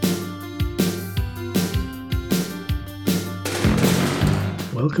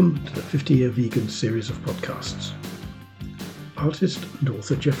Welcome to the 50-Year Vegan series of podcasts. Artist and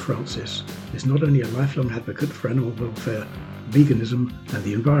author Geoff Francis is not only a lifelong advocate for animal welfare, veganism and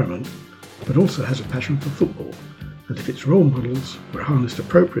the environment, but also has a passion for football, and if its role models were harnessed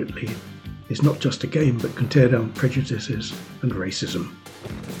appropriately, is not just a game but can tear down prejudices and racism.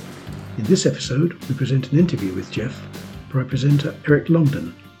 In this episode, we present an interview with Geoff by Presenter Erica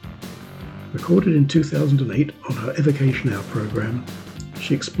Longdon. Recorded in 2008 on her Evocation Hour programme,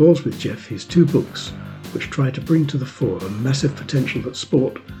 she explores with Geoff his two books, which try to bring to the fore the massive potential that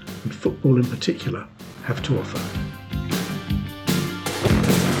sport, and football in particular, have to offer.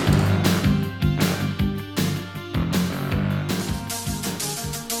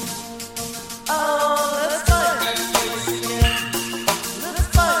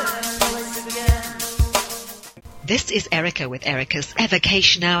 This is Erica with Erica's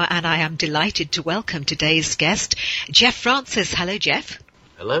Evocation Hour, and I am delighted to welcome today's guest, Geoff Francis. Hello, Geoff.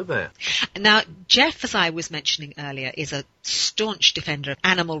 Hello there. Now, Geoff, as I was mentioning earlier, is a staunch defender of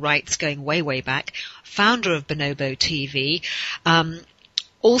animal rights going way, way back, founder of Bonobo TV,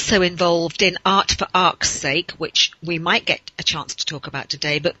 also involved in Art for Ark's Sake, which we might get a chance to talk about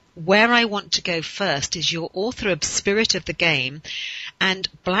today. But where I want to go first is you're author of Spirit of the Game and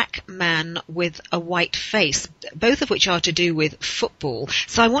Black Man with a White Face, both of which are to do with football.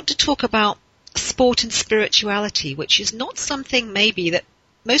 So I want to talk about sport and spirituality, which is not something maybe that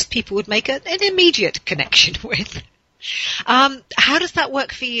most people would make an immediate connection with. How does that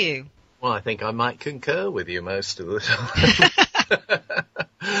work for you? Well, I think I might concur with you most of the time.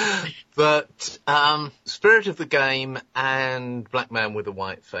 But Spirit of the Game and Black Man with a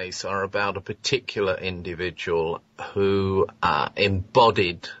White Face are about a particular individual who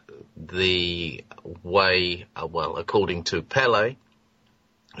embodied the way, according to Pelé,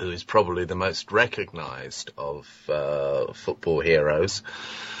 who is probably the most recognised of football heroes,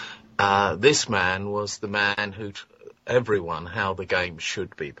 this man was the man who taught everyone how the game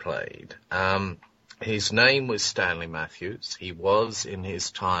should be played. His name was Stanley Matthews. He was, in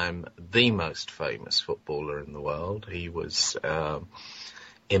his time, the most famous footballer in the world. He was,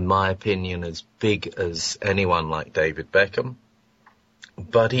 in my opinion, as big as anyone like David Beckham.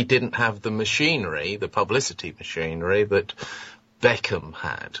 But he didn't have the machinery, the publicity machinery that Beckham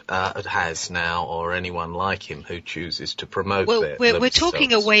has now, or anyone like him who chooses to promote we're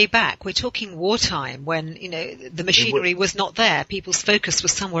talking a way back. We're talking wartime when, the machinery was not there. People's focus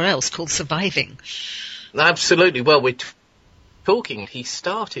was somewhere else, called surviving. Absolutely. Well, we're talking, he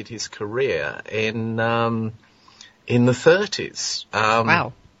started his career in the 30s.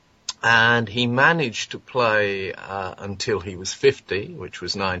 Wow. And he managed to play until he was 50, which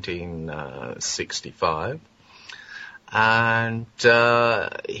was 1965. And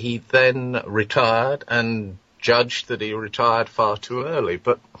he then retired and judged that he retired far too early.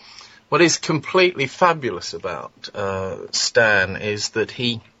 But what is completely fabulous about Stan is that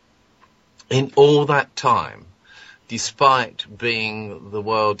he, in all that time, despite being the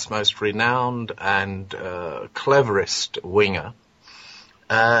world's most renowned and cleverest winger,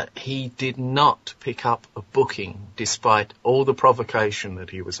 he did not pick up a booking despite all the provocation that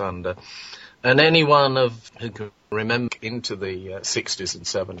he was under. And anyone who can remember into the 60s and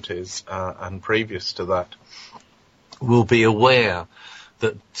 70s and previous to that will be aware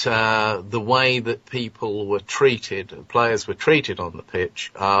that the way that people were treated, players were treated on the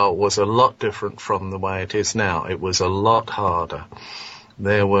pitch, was a lot different from the way it is now. It was a lot harder.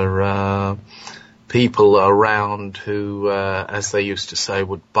 There were people around who, as they used to say,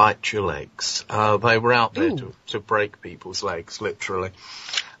 would bite your legs. They were out there to break people's legs, literally.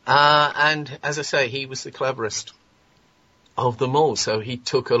 And as I say, he was the cleverest of them all, so he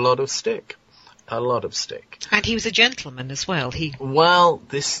took a lot of stick. And he was a gentleman as well.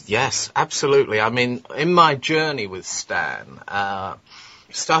 Yes, absolutely. I mean, in my journey with Stan,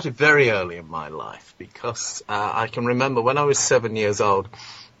 it started very early in my life because I can remember when I was 7 years old,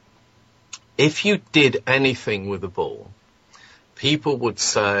 if you did anything with a ball, people would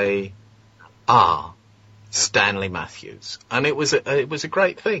say, Stanley Matthews. And it was a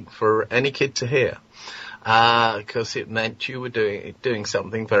great thing for any kid to hear, because it meant you were doing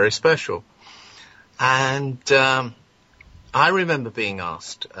something very special. And I remember being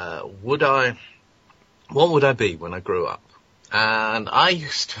asked, what would I be when I grew up? And I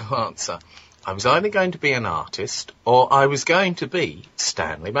used to answer, I was either going to be an artist or I was going to be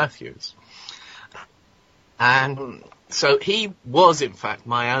Stanley Matthews. And so he was, in fact,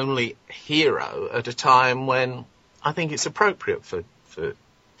 my only hero at a time when I think it's appropriate for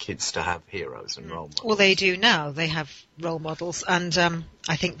kids to have heroes and role models. Well, they do now. They have role models. And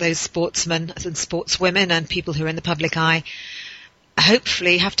I think those sportsmen and sportswomen and people who are in the public eye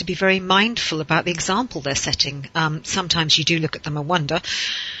hopefully have to be very mindful about the example they're setting. Sometimes you do look at them and wonder,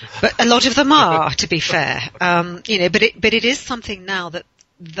 but a lot of them are, to be fair. But it is something now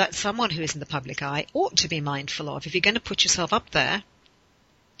that someone who is in the public eye ought to be mindful of. If you're going to put yourself up there,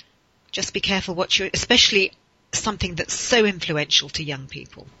 just be careful especially something that's so influential to young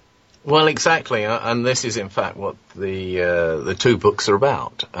people. Well, exactly, and this is in fact what the two books are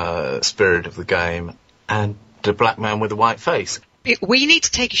about, Spirit of the Game and The Black Man with a White Face. We need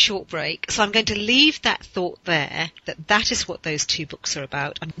to take a short break, so I'm going to leave that thought there, that is what those two books are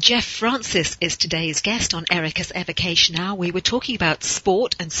about. And Geoff Francis is today's guest on Erica's Evocation Hour. We were talking about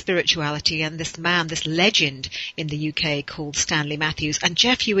sport and spirituality and this man, this legend in the UK called Stanley Matthews. And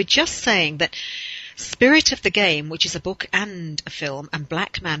Geoff, you were just saying that Spirit of the Game, which is a book and a film, and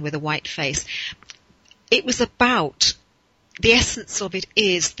Black Man with a White Face, it was about, the essence of it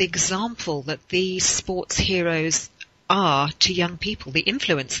is the example that these sports heroes are to young people, the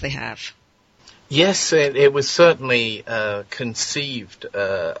influence they have. Yes, it was certainly conceived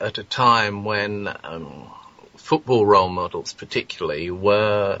at a time when football role models particularly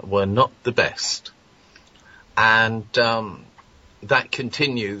were not the best. And that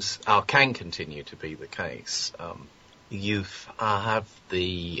continues, or can continue to be the case. You have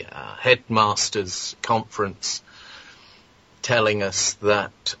the headmasters conference telling us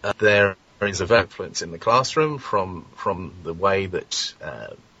that there is of influence in the classroom from the way that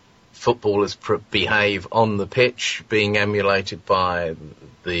footballers behave on the pitch, being emulated by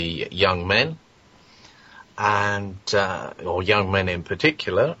the young men, and or young men in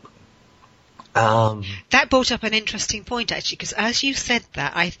particular. That brought up an interesting point, actually, because as you said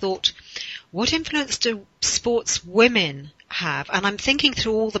that, I thought, what influence do sports women have? And I'm thinking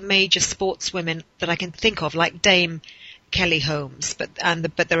through all the major sports women that I can think of, like Dame Kelly Holmes, but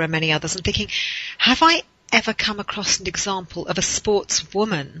there are many others. I'm thinking, have I ever come across an example of a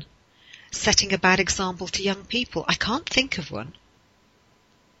sportswoman setting a bad example to young people? I can't think of one.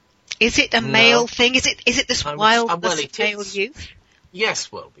 Is it a male thing? Is it this wildness of male youth?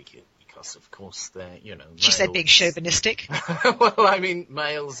 Yes, well, because of course they're, She males. said being chauvinistic. Well, I mean,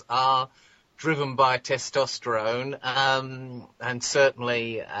 males are driven by testosterone, and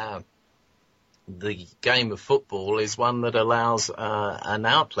certainly the game of football is one that allows an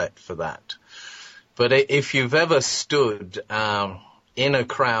outlet for that. But if you've ever stood in a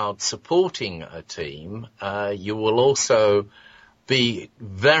crowd supporting a team, you will also be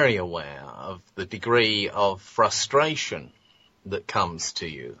very aware of the degree of frustration that comes to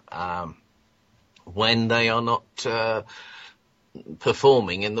you when they are not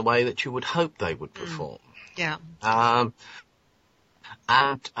performing in the way that you would hope they would perform. Yeah.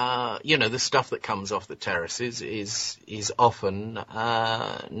 And the stuff that comes off the terraces is often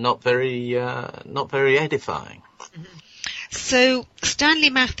not very edifying. Mm-hmm. So Stanley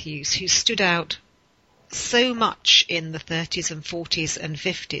Matthews, who stood out so much in the 30s and 40s and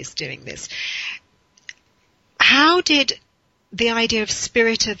 50s doing this, how did the idea of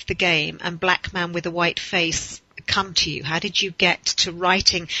Spirit of the Game and Black Man with a White Face come to you? How did you get to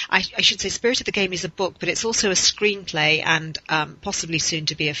writing? I should say Spirit of the Game is a book, but it's also a screenplay and possibly soon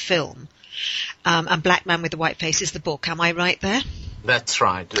to be a film. And Black Man with the White Face is the book. Am I right there? That's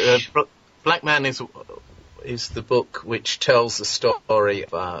right. Black Man is the book which tells the story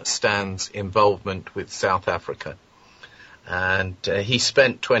of Stan's involvement with South Africa. And he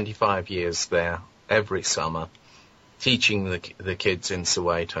spent 25 years there every summer teaching the kids in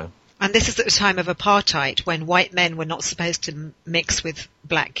Soweto. And this is at the time of apartheid, when white men were not supposed to mix with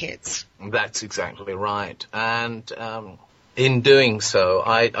black kids. That's exactly right. And in doing so,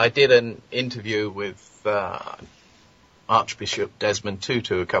 I did an interview with Archbishop Desmond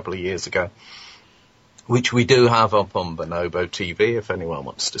Tutu a couple of years ago, which we do have up on Bonobo TV if anyone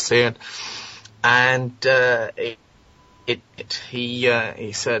wants to see it. And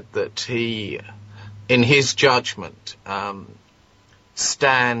he said that he, in his judgment,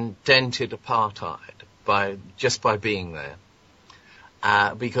 Stan dented apartheid just by being there,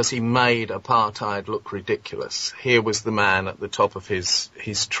 because he made apartheid look ridiculous. Here was the man at the top of his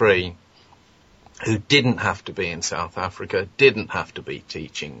tree who didn't have to be in South Africa, didn't have to be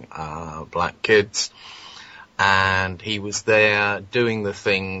teaching black kids, and he was there doing the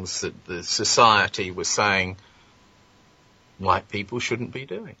things that the society was saying white people shouldn't be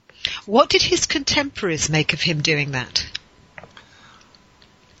doing. What did his contemporaries make of him doing that?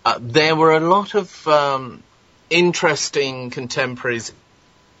 There were a lot of interesting contemporaries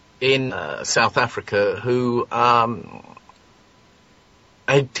in South Africa who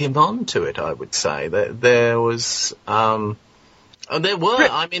egged him on to it, I would say. There was There were.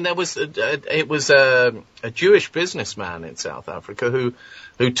 I mean, it was a Jewish businessman in South Africa who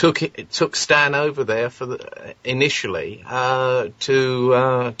took Stan over there initially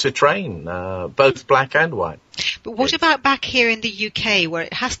to train both black and white. But what about back here in the UK, where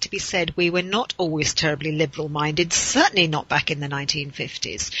it has to be said we were not always terribly liberal-minded, certainly not back in the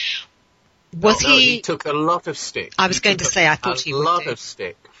 1950s? He took a lot of stick. I was going to say, I thought he would. A lot of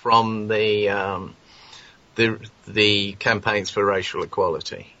stick from the campaigns for racial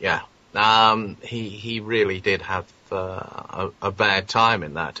equality. Yeah, he really did have a bad time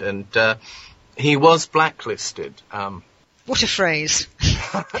in that, and he was blacklisted. What a phrase!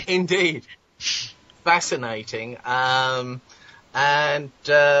 Indeed, fascinating.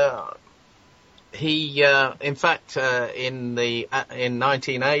 He, in fact, in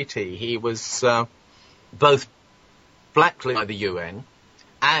 1980, he was both blacklisted by the UN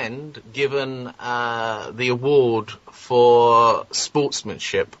and given the award for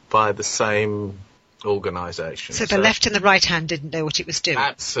sportsmanship by the same organisation. So the left and the right hand didn't know what it was doing.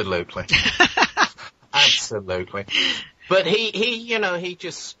 Absolutely, absolutely. But he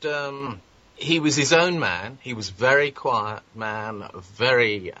was his own man. He was very quiet man,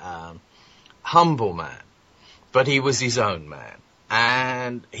 very humble man, but he was his own man.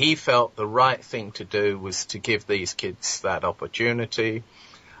 And he felt the right thing to do was to give these kids that opportunity.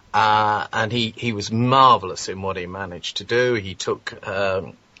 And he was marvellous in what he managed to do. He took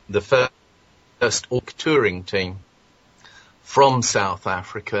the first touring team from South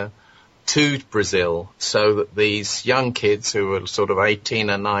Africa to Brazil so that these young kids who were sort of 18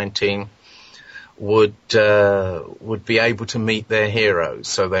 and 19 would be able to meet their heroes.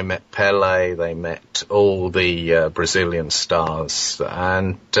 So they met Pelé, they met all the Brazilian stars,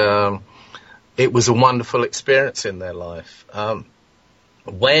 and it was a wonderful experience in their life.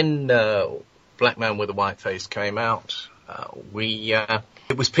 When Black Man with a White Face came out,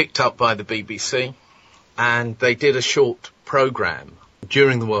 it was picked up by the BBC, and they did a short programme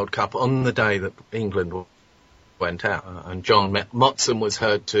during the World Cup on the day that England went out, and John Motson was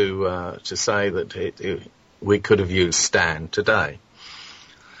heard to say that we could have used Stan today.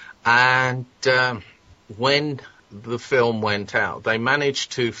 And when the film went out, they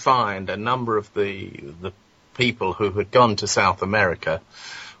managed to find a number of the people who had gone to South America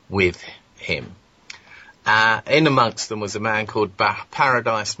with him. In amongst them was a man called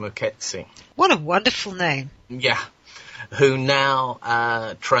Paradise Moketsi. What a wonderful name. Yeah. Who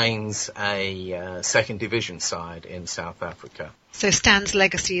now trains a second division side in South Africa. So Stan's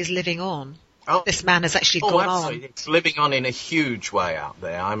legacy is living on. Oh, this man has actually gone absolutely. On. It's living on in a huge way out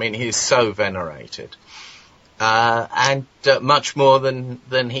there. I mean, he's so venerated. And much more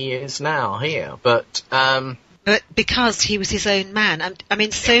than he is now here. But because he was his own man. I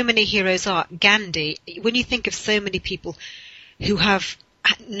mean, so many heroes are. Gandhi, when you think of so many people who have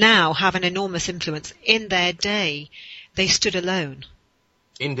an enormous influence, in their day, they stood alone.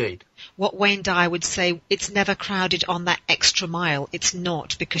 Indeed. What Wayne Dyer would say, it's never crowded on that extra mile. It's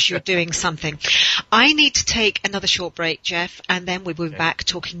not, because you're doing something. I need to take another short break, Geoff, and then we'll be back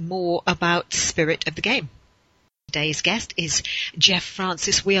talking more about Spirit of the Game. Today's guest is Geoff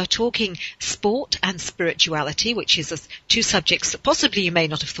Francis. We are talking sport and spirituality, which is two subjects that possibly you may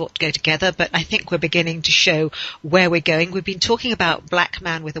not have thought to go together, but I think we're beginning to show where we're going. We've been talking about Black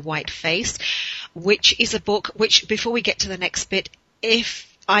Man with a White Face, which is a book which, before we get to the next bit, if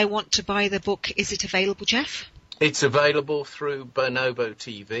I want to buy the book, is it available, Geoff? It's available through Bonobo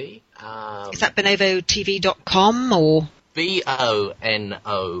TV. Is that bonobotv.com or? Bonobo.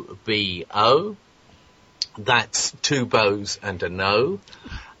 That's two bows and a no.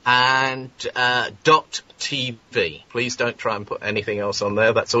 And .tv. Please don't try and put anything else on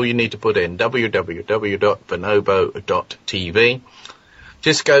there. That's all you need to put in. www.bonobo.tv.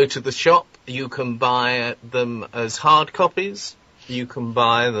 Just go to the shop. You can buy them as hard copies. You can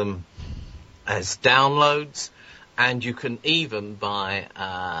buy them as downloads. And you can even buy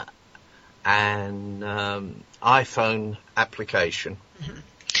an iPhone application. Mm-hmm.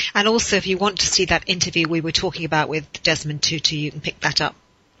 And also, if you want to see that interview we were talking about with Desmond Tutu, you can pick that up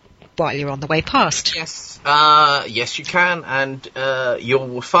while you're on the way past. Yes, yes, you can, and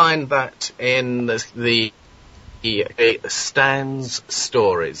you'll find that in the Stan's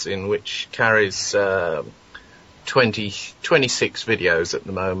Stories, in which carries 26 videos at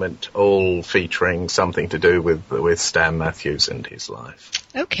the moment, all featuring something to do with Stan Matthews and his life.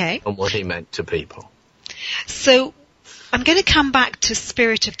 Okay. And what he meant to people. So I'm going to come back to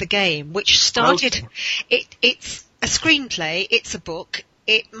Spirit of the Game, which started, it's a screenplay, it's a book,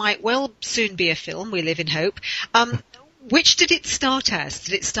 it might well soon be a film, we live in hope. Which did it start as?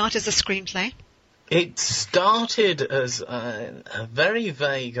 Did it start as a screenplay? It started as a very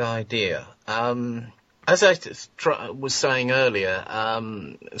vague idea. As I was saying earlier,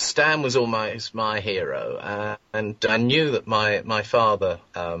 Stan was almost my hero, and I knew that my father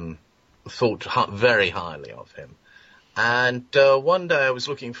thought very highly of him. And one day I was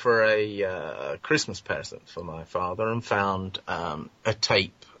looking for a Christmas present for my father and found a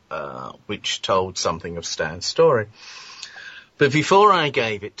tape which told something of Stan's story. But before I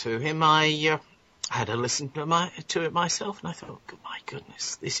gave it to him, I had to listen to it myself, and I thought, my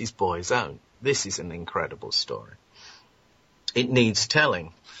goodness, this is boy's own. This is an incredible story. It needs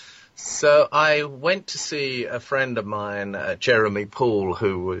telling. So I went to see a friend of mine, Jeremy Poole,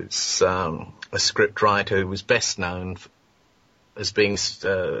 who was a script writer who was best known as being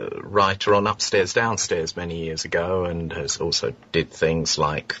a writer on Upstairs, Downstairs many years ago, and has also did things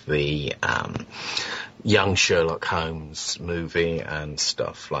like the Young Sherlock Holmes movie and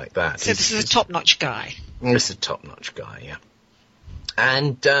stuff like that. So this is a top-notch guy. This is a top-notch guy, yeah.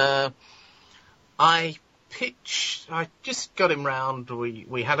 And I just got him round,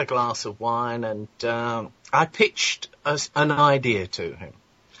 we had a glass of wine, and I pitched an idea to him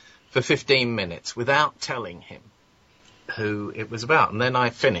for 15 minutes without telling him who it was about. And then I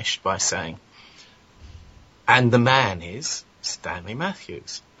finished by saying, and the man is Stanley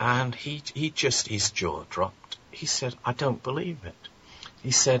Matthews. And his jaw dropped. He said, I don't believe it.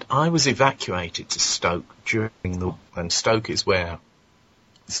 He said, I was evacuated to Stoke and Stoke is where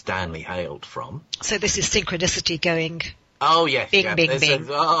Stanley hailed from. So this is synchronicity going. Oh yes, bing, yeah. bing, bing.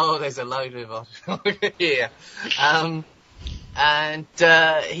 There's a load of yeah.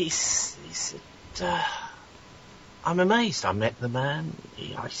 He said, I'm amazed. I met the man.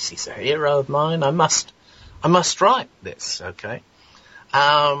 He's a hero of mine. I must write this. Okay.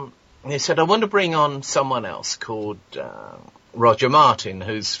 He said, I want to bring on someone else called Roger Martin,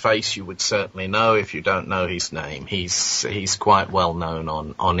 whose face you would certainly know if you don't know his name. He's quite well known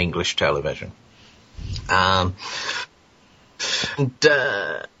on English television.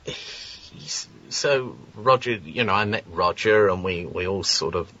 So Roger, I met Roger, and we all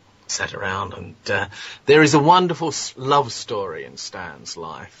sort of sat around, and there is a wonderful love story in Stan's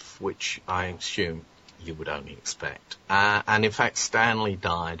life, which I assume you would only expect. And in fact, Stanley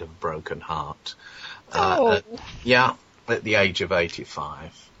died of a broken heart. At the age of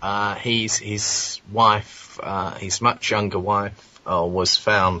 85. His wife, his much younger wife, was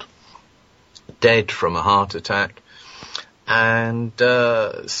found dead from a heart attack. And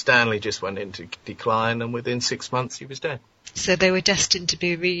Stanley just went into decline, and within 6 months he was dead. So they were destined to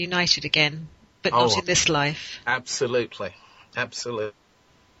be reunited again, but not in this life. Absolutely.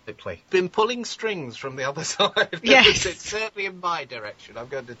 Been pulling strings from the other side. Yes. It's certainly in my direction, I'm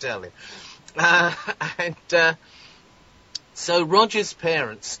going to tell you. So Roger's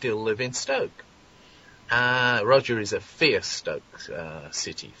parents still live in Stoke. Roger is a fierce Stoke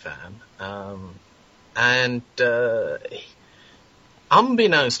City fan.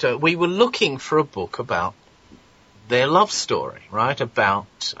 Unbeknownst to her, we were looking for a book about their love story, right?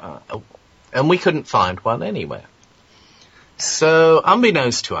 And we couldn't find one anywhere. So,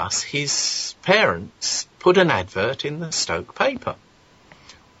 unbeknownst to us, his parents put an advert in the Stoke paper.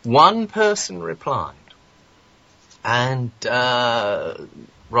 One person replied, and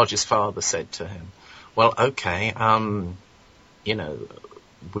Roger's father said to him, well, okay,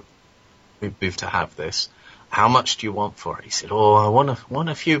 we've to have this. How much do you want for it? He said, I want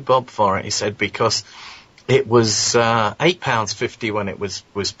a few bob for it. He said, because it was £8.50 when it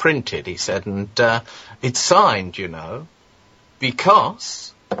was printed, he said, and it's signed,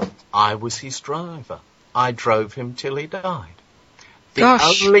 because I was his driver. I drove him till he died. The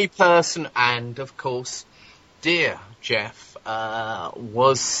only person, and of course, dear Geoff,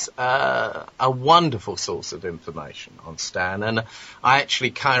 was a wonderful source of information on Stan, and I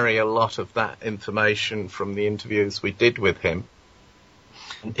actually carry a lot of that information from the interviews we did with him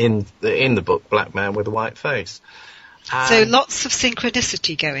in the book Black Man with a White Face. So lots of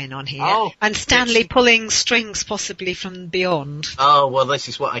synchronicity going on here. And Stanley pulling strings possibly from beyond. Oh, well, this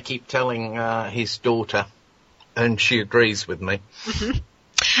is what I keep telling his daughter, and she agrees with me.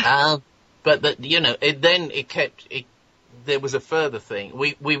 Mm-hmm. But there was a further thing.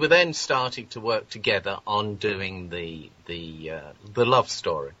 We were then starting to work together on doing the love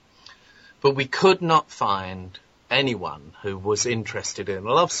story. But we could not find anyone who was interested in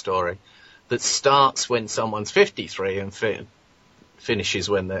a love story that starts when someone's 53 and finishes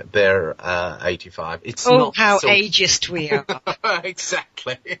when they're 85. It's not how ageist we are.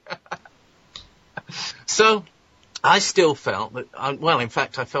 Exactly. So I still felt that, in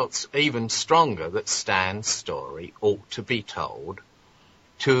fact, I felt even stronger that Stan's story ought to be told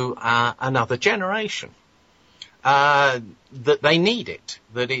to another generation. That they need it.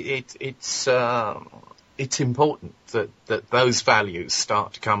 That it's important that those values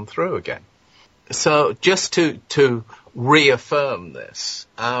start to come through again. So just to reaffirm this,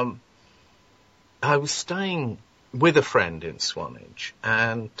 I was staying with a friend in Swanage,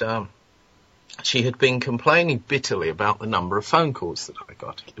 and she had been complaining bitterly about the number of phone calls that I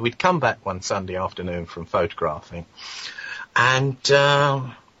got. We'd come back one Sunday afternoon from photographing, and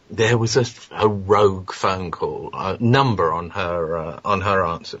there was a rogue phone call number on her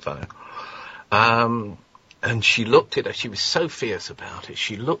answer phone. And she looked it up. She was so fierce about it.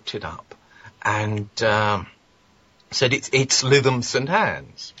 She looked it up and said it's Lytham St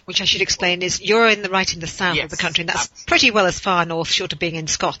Anne's. Which I should explain is you're in the south of the country, and that's pretty well as far north, short of being in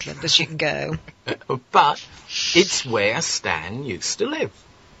Scotland, as you can go. But it's where Stan used to live.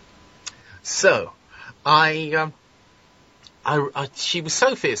 So she was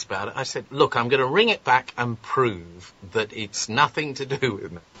so fierce about it, I said, look, I'm going to ring it back and prove that it's nothing to do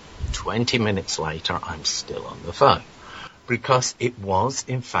with me. 20 minutes later, I'm still on the phone, because it was,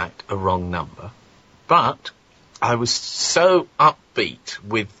 in fact, a wrong number. But I was so upbeat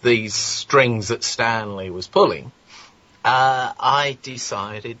with these strings that Stanley was pulling, I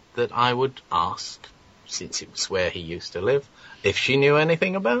decided that I would ask, since it was where he used to live, if she knew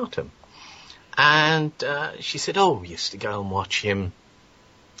anything about him. And she said, we used to go and watch him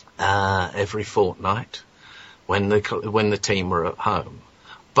every fortnight when the team were at home.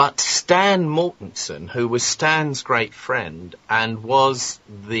 But Stan Mortensen, who was Stan's great friend and was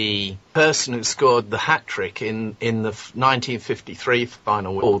the person who scored the hat-trick in the 1953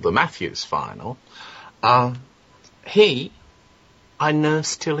 final, or the Matthews final, I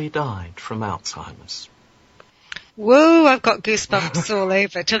nursed till he died from Alzheimer's. Whoa, I've got goosebumps all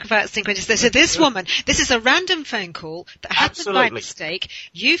over. Talk about synchronicity. So this woman, this is a random phone call that happened by mistake.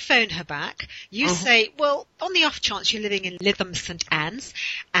 You phone her back. You say, well, on the off chance you're living in Lytham St Anne's,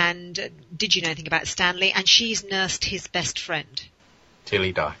 and did you know anything about Stanley? And she's nursed his best friend. Till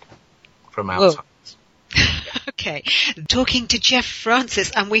he died from Alzheimer's. Okay. Talking to Geoff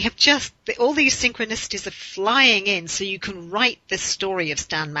Francis, and we have all these synchronicities are flying in, so you can write this story of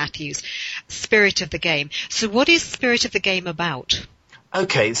Stan Matthews, Spirit of the Game. So what is Spirit of the Game about?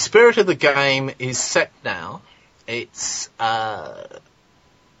 Okay, Spirit of the Game is set now. It's about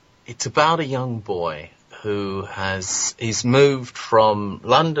a young boy who is moved from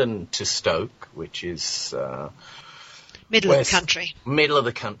London to Stoke, which is middle of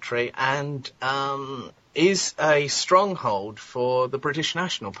the country, and is a stronghold for the British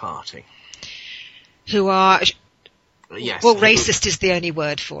National Party. Who are... Yes. Well, racist is the only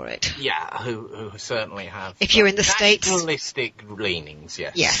word for it. Yeah, who certainly have... If you're in the States... Nationalistic leanings,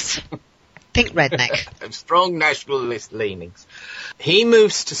 yes. Yes. Think redneck. Strong nationalist leanings. He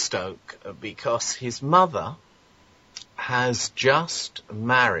moves to Stoke because his mother has just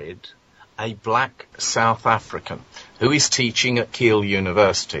married a black South African who is teaching at Keele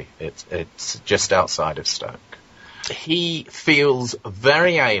University. It's just outside of Stoke. He feels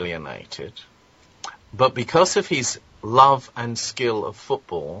very alienated, but because of his love and skill of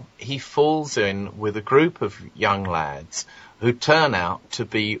football, he falls in with a group of young lads who turn out to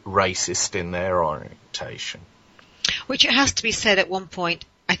be racist in their orientation. Which it has to be said at one point,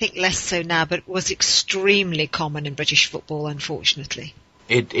 I think less so now, but was extremely common in British football, unfortunately.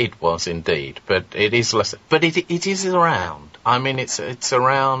 It was indeed, but it is less. But it is around. I mean, it's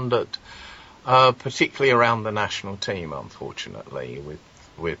around at, particularly around the national team, unfortunately,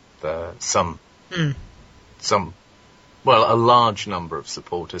 with some, a large number of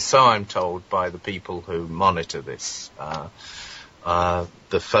supporters. So I'm told by the people who monitor this,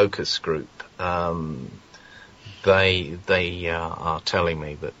 the focus group. They are telling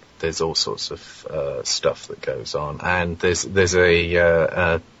me that there's all sorts of stuff that goes on, and there's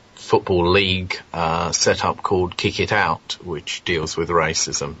a football league set up called Kick It Out, which deals with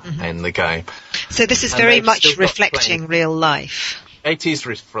racism in the game. So this is very much reflecting real life. It is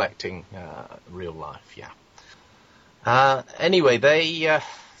reflecting real life, yeah. Anyway,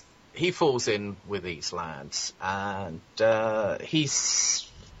 he falls in with these lads, and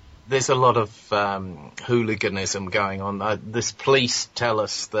there's a lot of hooliganism going on. This police tell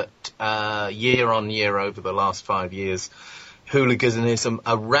us that year on year over the last 5 years, hooliganism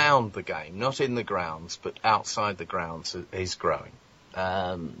around the game, not in the grounds, but outside the grounds, is growing.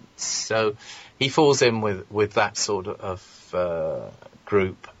 So he falls in with that sort of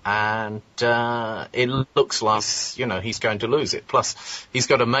group, and it looks like, he's going to lose it. Plus, he's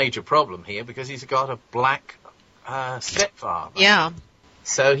got a major problem here because he's got a black stepfather. Yeah.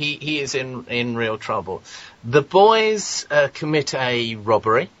 So he is in real trouble. The boys commit a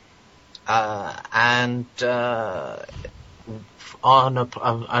robbery, and on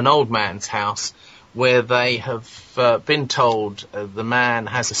an old man's house, where they have been told the man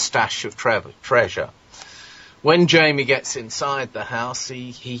has a stash of treasure. When Jamie gets inside the house,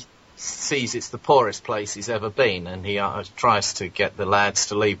 he sees it's the poorest place he's ever been, and he tries to get the lads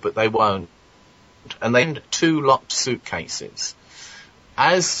to leave, but they won't. And they find 2 locked suitcases.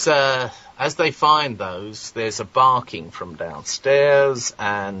 As they find those, there's a barking from downstairs,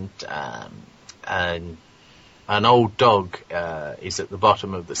 and an old dog is at the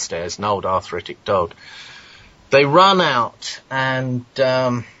bottom of the stairs, an old arthritic dog. They run out, and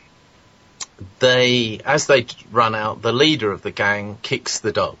as they run out, the leader of the gang kicks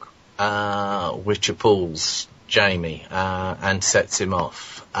the dog, which appalls Jamie and sets him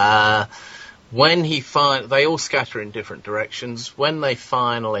off. When they all scatter in different directions. When they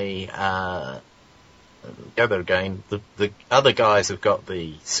finally together again, the other guys have got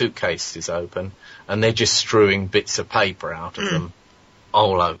the suitcases open, and they're just strewing bits of paper out of them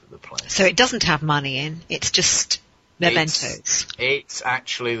all over the place. So it doesn't have money in, it's just mementos. It's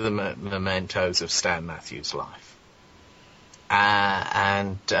actually the mementos of Stan Matthews' life.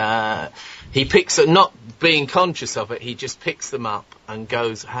 And he picks it, not being conscious of it, he just picks them up and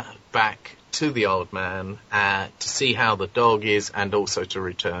goes back to the old man to see how the dog is, and also to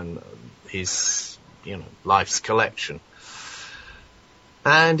return his, life's collection.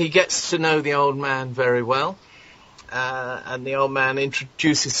 And he gets to know the old man very well, and the old man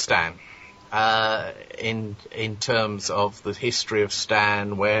introduces Stan in terms of the history of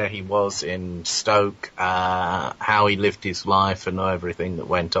Stan, where he was in Stoke, how he lived his life, and everything that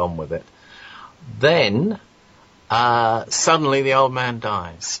went on with it. Then suddenly the old man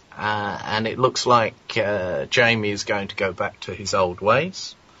dies, and it looks like Jamie is going to go back to his old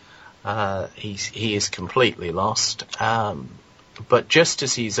ways. He is completely lost. But just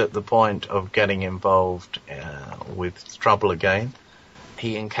as he's at the point of getting involved with trouble again,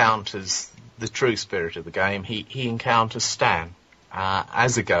 he encounters the true spirit of the game. He encounters Stan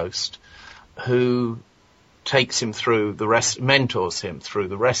as a ghost, who takes him through mentors him through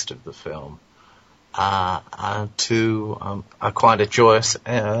the rest of the film to quite a joyous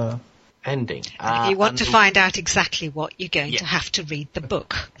ending. If you want to find out exactly what, you're going to have to read the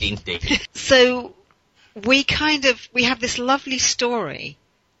book. Indeed. So we have this lovely story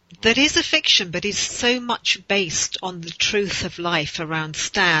that is a fiction, but is so much based on the truth of life around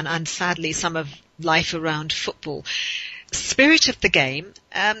Stan, and sadly some of life around football. Spirit of the game.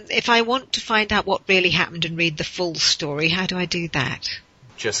 If I want to find out what really happened and read the full story, how do I do that?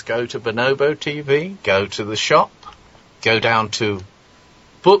 Just go to Bonobo TV, go to the shop, go down to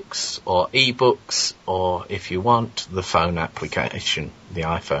books or e-books, or if you want, the phone application, the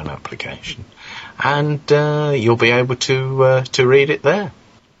iPhone application, and you'll be able to read it there.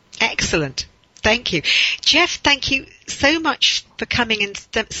 Excellent. Thank you. Geoff, thank you so much for coming and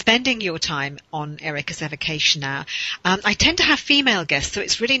spending your time on Erica's Evocation Hour. I tend to have female guests, so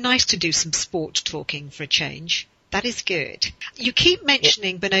it's really nice to do some sport talking for a change. That is good. You keep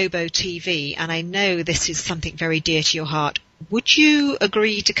mentioning Bonobo TV, and I know this is something very dear to your heart. Would you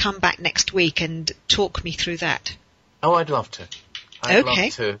agree to come back next week and talk me through that? Oh, I'd love to. I'd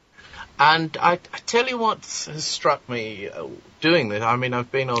love to. And I tell you what has struck me doing this. I mean,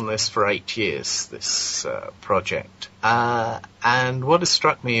 I've been on this for 8 years, this project. And what has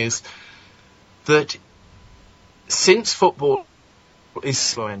struck me is that since football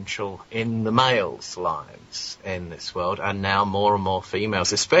is influential in the males' lives in this world, and now more and more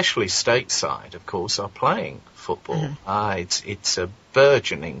females, especially stateside, of course, are playing football. It's a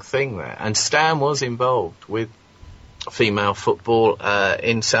burgeoning thing there. And Stan was involved with female football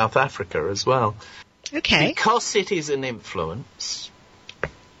in South Africa as well. Okay. Because it is an influence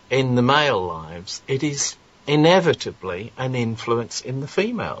in the male lives, it is inevitably an influence in the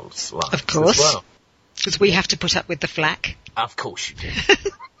females' lives of course, as well. Because we have to put up with the flack. Of course you do.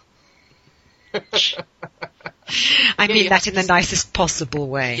 I mean that in the nicest possible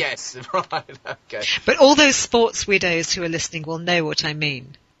way. Yes, right, okay. But all those sports widows who are listening will know what I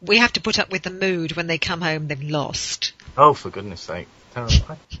mean. We have to put up with the mood when they come home they've lost. Oh, for goodness sake.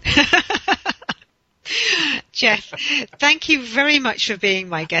 Geoff, thank you very much for being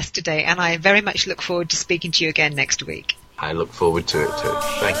my guest today, and I very much look forward to speaking to you again next week. I look forward to it too.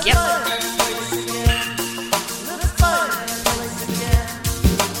 Thank you.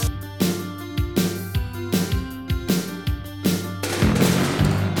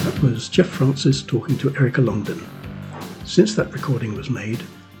 That was Geoff Francis talking to Erica Longdon. Since that recording was made,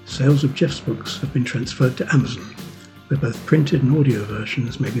 sales of Geoff's books have been transferred to Amazon, where both printed and audio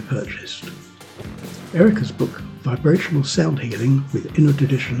versions may be purchased. Erica's book, Vibrational Sound Healing with Inner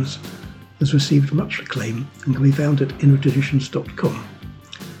Traditions, has received much acclaim and can be found at innertraditions.com.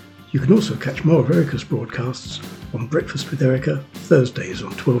 You can also catch more of Erica's broadcasts on Breakfast with Erica, Thursdays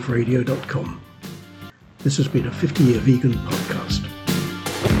on 12radio.com. This has been a 50-Year Vegan podcast.